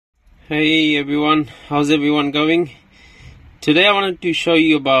Hey everyone, how's everyone going? Today I wanted to show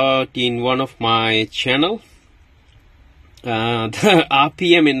you about in one of my channel. The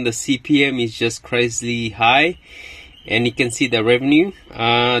RPM and the CPM is just crazily high, and you can see the revenue.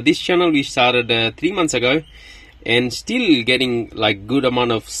 This channel we started 3 months ago, and still getting like good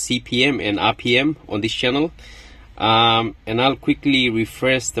amount of CPM and RPM on this channel. And I'll quickly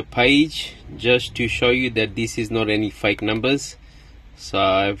refresh the page just to show you that this is not any fake numbers. So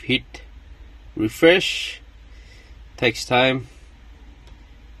I've hit refresh, takes time,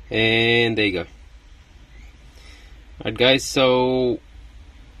 and there you go. Alright guys, so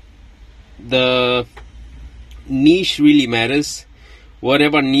the niche really matters,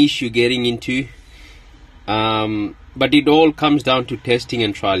 whatever niche you're getting into, but it all comes down to testing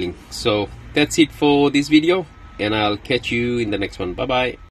and trialing. So that's it for this video, and I'll catch you in the next one. Bye bye.